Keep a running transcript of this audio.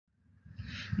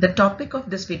The topic of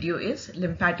this video is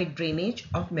lymphatic drainage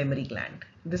of mammary gland.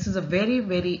 This is a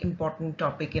very important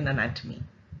topic in anatomy.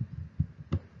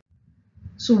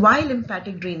 So why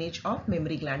lymphatic drainage of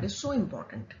mammary gland is so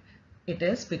important? It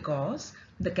is because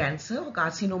the cancer or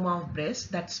carcinoma of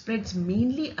breast that spreads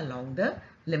mainly along the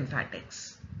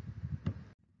lymphatics.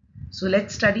 So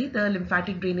let's study the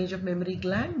lymphatic drainage of mammary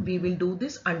gland. We will do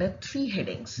this under three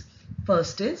headings.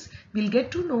 First is we'll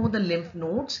get to know the lymph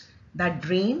nodes that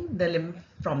drain the lymph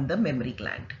from the mammary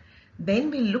gland. Then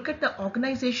we'll look at the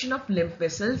organization of lymph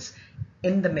vessels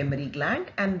in the mammary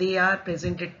gland, and they are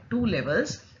present at two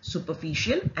levels,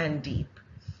 superficial and deep.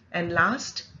 And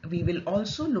last, we will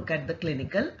also look at the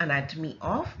clinical anatomy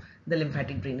of the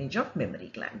lymphatic drainage of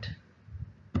mammary gland.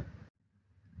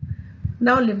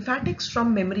 Now, lymphatics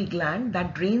from mammary gland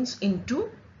that drains into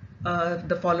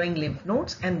the following lymph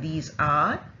nodes, and these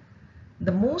are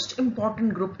the most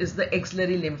important group is the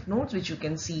axillary lymph nodes, which you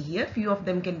can see here. Few of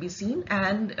them can be seen,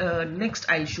 and next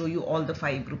I'll show you all the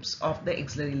 5 groups of the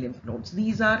axillary lymph nodes.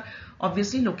 These are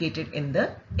obviously located in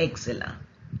the axilla.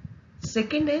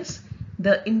 Second is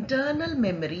the internal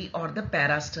mammary or the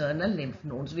parasternal lymph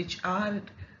nodes, which are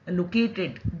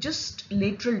located just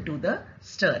lateral to the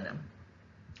sternum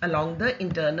along the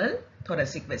internal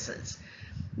thoracic vessels.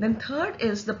 Then third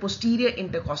is the posterior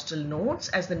intercostal nodes.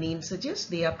 As the name suggests,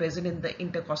 they are present in the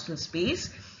intercostal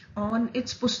space on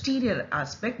its posterior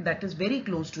aspect, that is very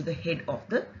close to the head of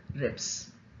the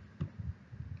ribs.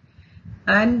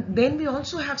 And then we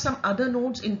also have some other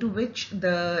nodes into which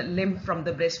the lymph from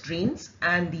the breast drains,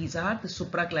 and these are the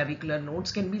supraclavicular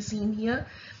nodes can be seen here.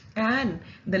 And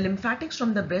the lymphatics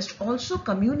from the breast also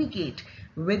communicate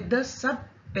with the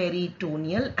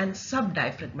subperitoneal and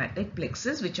subdiaphragmatic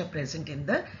plexus, which are present in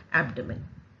the abdomen.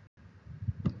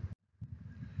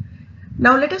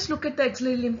 Now let us look at the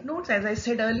axillary lymph nodes. As I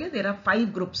said earlier, there are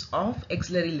 5 groups of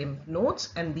axillary lymph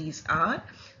nodes, and these are,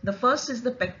 the first is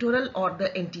the pectoral or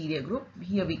the anterior group.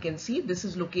 Here we can see this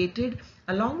is located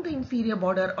along the inferior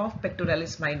border of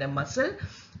pectoralis minor muscle,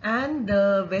 and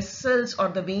the vessels or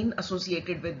the vein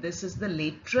associated with this is the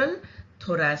lateral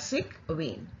thoracic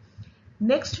vein.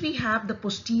 Next we have the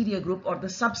posterior group or the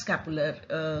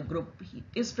subscapular group. It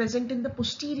is present in the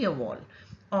posterior wall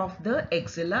of the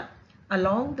axilla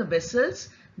along the vessels,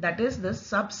 that is the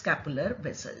subscapular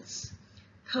vessels.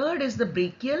 Third is the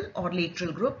brachial or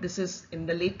lateral group. This is in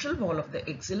the lateral wall of the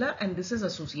axilla, and this is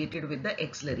associated with the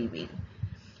axillary vein.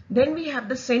 Then we have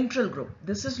the central group.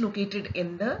 This is located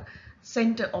in the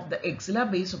center of the axilla,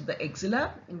 base of the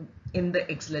axilla, in the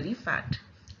axillary fat.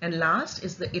 And last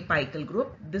is the apical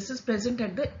group. This is present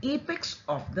at the apex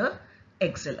of the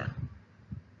axilla.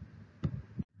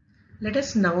 Let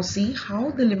us now see how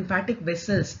the lymphatic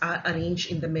vessels are arranged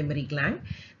in the mammary gland.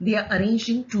 They are arranged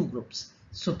in 2 groups,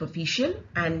 superficial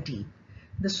and deep.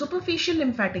 The superficial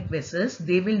lymphatic vessels,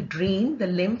 they will drain the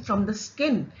lymph from the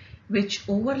skin which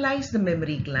overlies the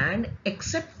mammary gland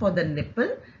except for the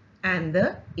nipple and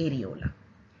the areola.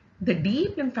 The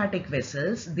deep lymphatic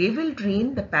vessels, they will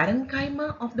drain the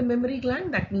parenchyma of the mammary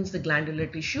gland, that means the glandular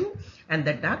tissue and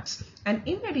the ducts, and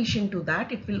in addition to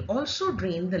that, it will also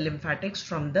drain the lymphatics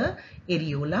from the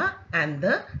areola and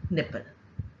the nipple.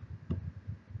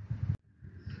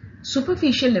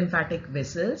 Superficial lymphatic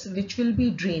vessels, which will be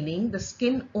draining the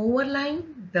skin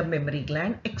overlying the mammary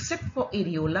gland except for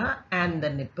areola and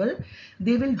the nipple,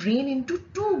 they will drain into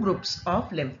 2 groups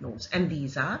of lymph nodes, and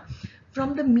these are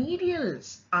from the medial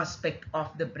aspect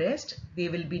of the breast. They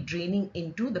will be draining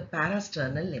into the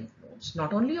parasternal lymph nodes,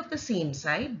 not only of the same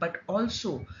side but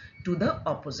also to the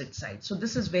opposite side. So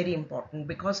this is very important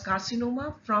because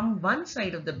carcinoma from one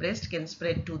side of the breast can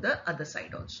spread to the other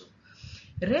side also.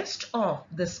 Rest of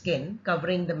the skin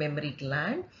covering the mammary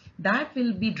gland, that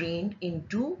will be drained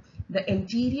into the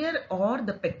anterior or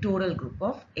the pectoral group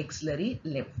of axillary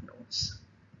lymph nodes.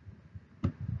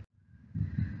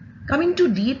 Coming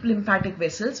to deep lymphatic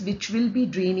vessels, which will be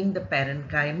draining the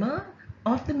parenchyma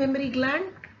of the mammary gland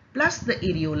plus the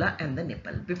areola and the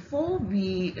nipple. Before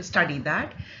we study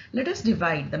that, let us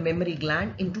divide the mammary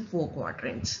gland into 4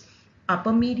 quadrants: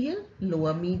 upper medial,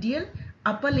 lower medial,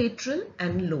 upper lateral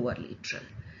and lower lateral.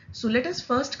 So let us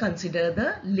first consider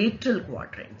the lateral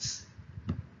quadrants.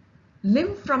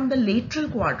 Lymph from the lateral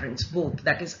quadrants, both,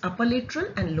 that is upper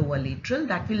lateral and lower lateral,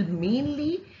 that will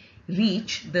mainly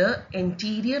reach the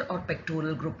anterior or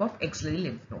pectoral group of axillary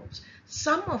lymph nodes.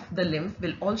 Some of the lymph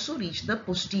will also reach the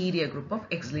posterior group of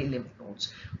axillary lymph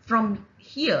nodes. From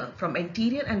here, from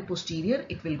anterior and posterior,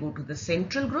 it will go to the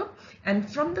central group, and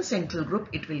from the central group,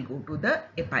 it will go to the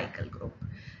apical group.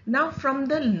 Now from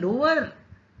the lower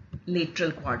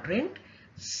lateral quadrant,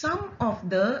 some of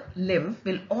the lymph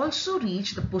will also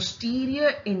reach the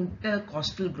posterior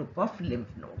intercostal group of lymph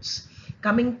nodes.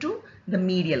 Coming to the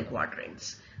medial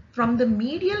quadrants. From the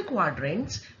medial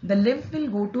quadrants, the lymph will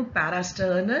go to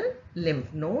parasternal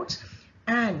lymph nodes,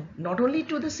 and not only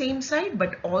to the same side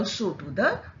but also to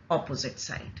the opposite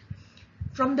side.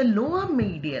 From the lower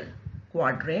medial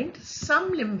quadrant,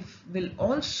 some lymph will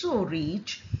also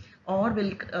reach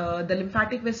the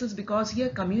lymphatic vessels, because here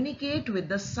communicate with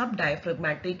the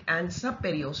subdiaphragmatic and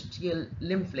subperiosteal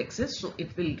lymph plexus, so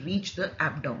it will reach the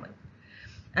abdomen.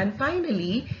 And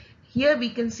finally, here we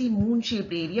can see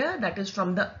moon-shaped area, that is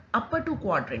from the upper two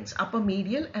quadrants, upper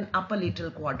medial and upper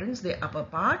lateral quadrants, the upper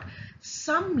part.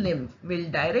 Some lymph will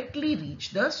directly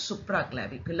reach the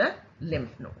supraclavicular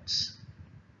lymph nodes.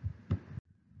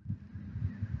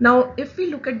 Now, if we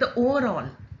look at the overall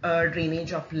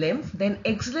drainage of lymph, then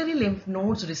axillary lymph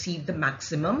nodes receive the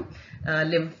maximum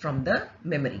lymph from the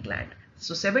mammary gland.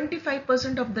 So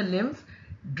 75% of the lymph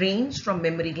drains from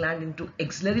mammary gland into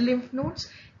axillary lymph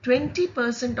nodes.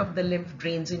 20% of the lymph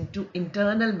drains into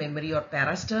internal mammary or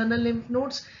parasternal lymph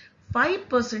nodes.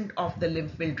 5% of the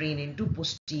lymph will drain into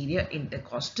posterior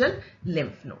intercostal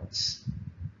lymph nodes.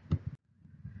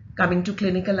 Coming to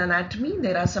clinical anatomy,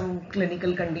 there are some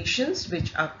clinical conditions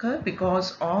which occur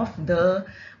because of the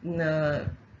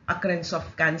occurrence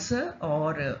of cancer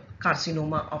or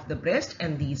carcinoma of the breast,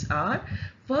 and these are,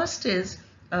 first is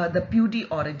the pewdy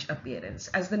orange appearance.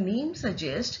 As the name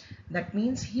suggests, that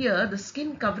means here the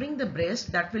skin covering the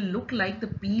breast that will look like the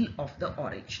peel of the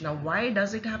orange. Now, why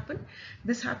does it happen?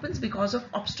 This happens because of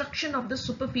obstruction of the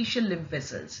superficial lymph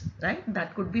vessels, right?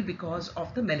 That could be because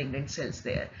of the malignant cells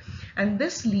there. And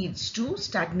this leads to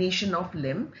stagnation of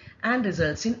lymph and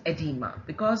results in edema,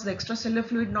 because the extracellular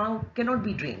fluid now cannot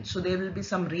be drained. So there will be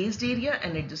some raised area,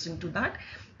 and adjacent to that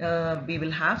we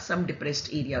will have some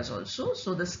depressed areas also.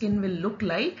 So the skin will look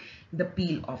like the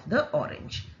peel of the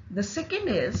orange. The second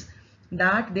is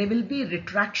that there will be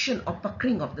retraction or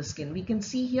puckering of the skin. We can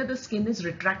see here the skin is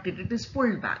retracted, it is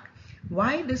pulled back.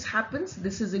 Why this happens?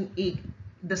 This is in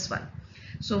this one.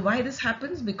 So why this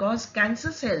happens? Because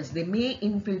cancer cells, they may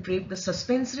infiltrate the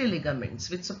suspensory ligaments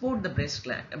which support the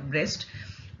breast.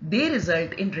 They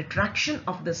result in retraction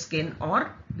of the skin,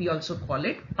 or we also call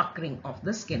it puckering of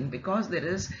the skin, because there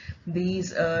is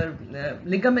these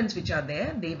ligaments which are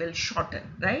there, they will shorten,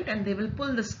 right, and they will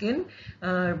pull the skin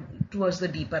towards the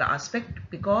deeper aspect,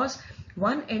 because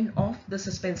one end of the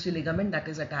suspensory ligament that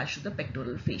is attached to the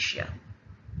pectoral fascia.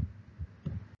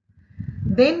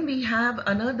 Then we have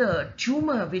another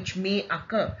tumor which may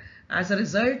occur as a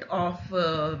result of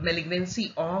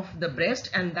malignancy of the breast,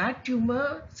 and that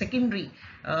tumor secondary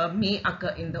may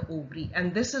occur in the ovary,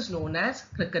 and this is known as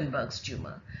Krukenberg's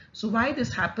tumor. So why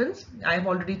this happens? I have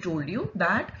already told you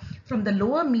that from the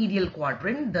lower medial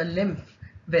quadrant, the lymph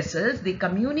vessels, they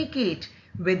communicate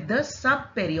with the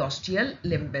subperiosteal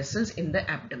lymph vessels in the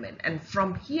abdomen, and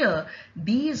from here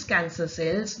these cancer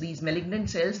cells, these malignant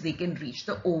cells, they can reach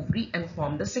the ovary and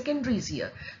form the secondaries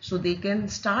here. So they can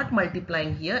start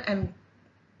multiplying here and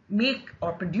make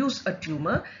or produce a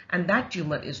tumor, and that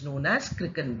tumor is known as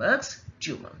Krukenberg's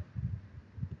tumor.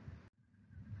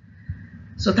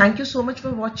 So thank you so much for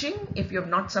watching. If you have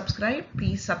not subscribed,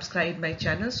 please subscribe my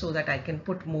channel so that I can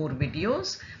put more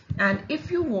videos. And if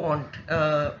you want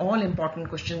all important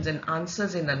questions and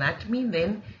answers in anatomy,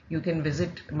 then you can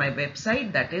visit my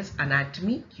website, that is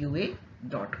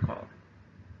anatomyqa.com.